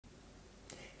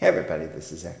Hey everybody,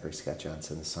 this is Zachary, Scott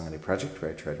Johnson, the Song a Day Project,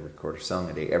 where I try to record a song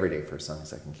a day every day for as long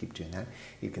as I can keep doing that.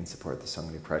 You can support the Song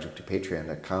a Day Project at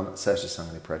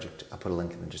patreon.com/thesongaday project. I'll put a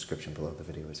link in the description below the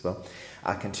video as well.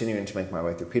 Continuing to make my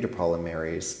way through Peter, Paul and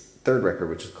Mary's third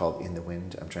record, which is called In the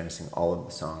Wind. I'm trying to sing all of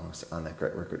the songs on that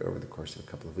great record over the course of a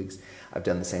couple of weeks. I've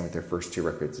done the same with their first two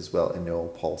records as well, and Noel,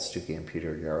 Paul Stuckey, and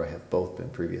Peter Yarrow have both been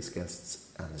previous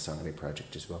guests on the Song a Day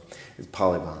Project as well. It's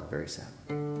Polly Vaughn, very sad.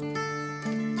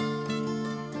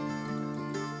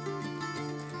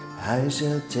 I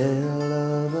shall tell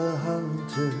of a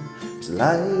hunter whose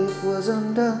life was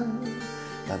undone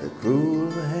by the cruel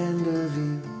hand of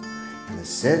evil and the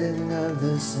setting of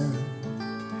the sun.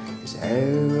 His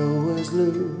arrow was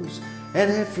loose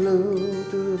and it flew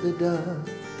through the dark,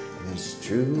 and his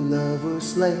true love was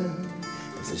slain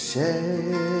as the shaft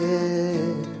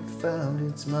found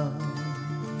its mark.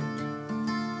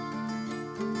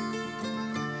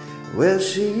 Well,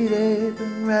 she'd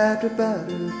been wrapped about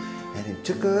her, and he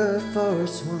took her for a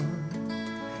swan,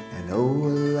 and oh,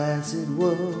 alas, it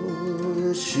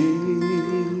was she,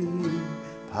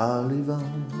 Polly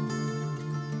Vaughn.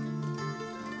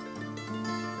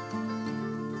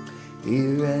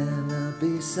 He ran up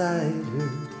beside her,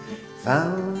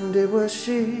 found it was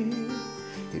she.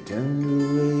 He turned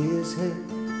away his head,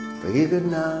 for he could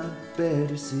not bear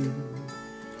to see.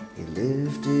 He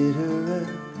lifted her up,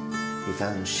 he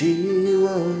found she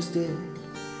was dead,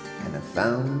 and a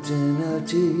fountain of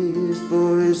tears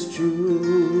for his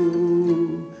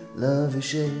true love he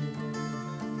shed.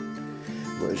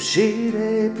 Well, she'd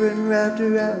apron wrapped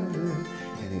around her,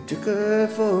 and he took her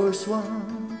for a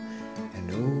swan,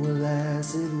 and oh,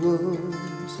 alas, it was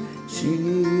she,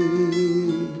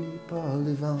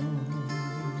 Polly Vaughn.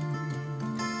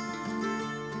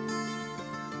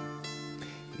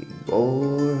 He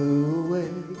bore her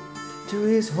away to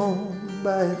his home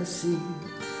by the sea,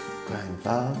 crying,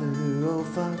 Father, oh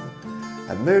Father,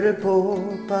 I murdered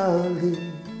poor Polly.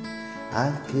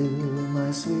 I've killed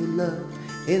my sweet love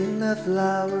in the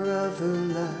flower of her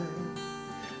life.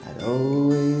 I'd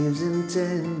always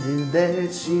intended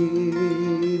that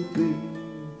she'd be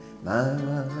my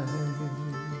wife.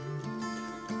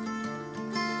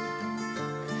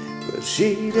 Well,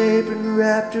 she'd apron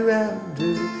wrapped around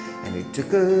her, and he took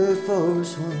her for a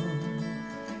swan,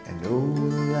 and oh,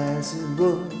 alas, it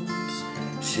was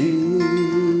she,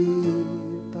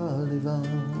 Polly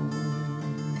Vaughn.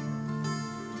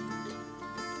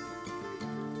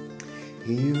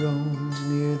 He roamed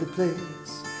near the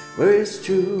place where his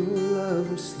true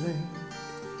love was slain.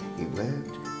 He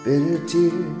wept bitter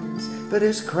tears, but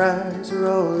his cries were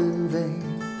all in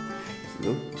vain. He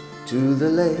looked to the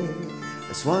lake,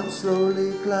 a swan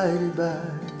slowly glided by,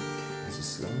 as the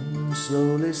sun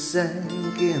slowly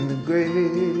sank in the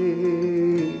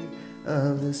grey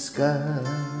of the sky.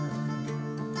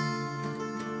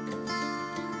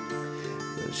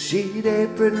 Well, she'd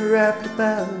apron wrapped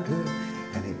about her,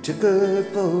 and he took her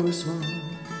for a swan,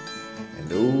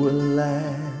 and oh,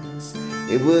 alas,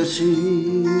 it was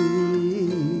she,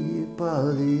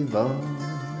 Polly Vaughn.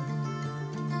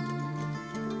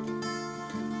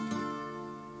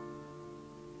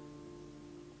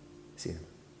 See ya.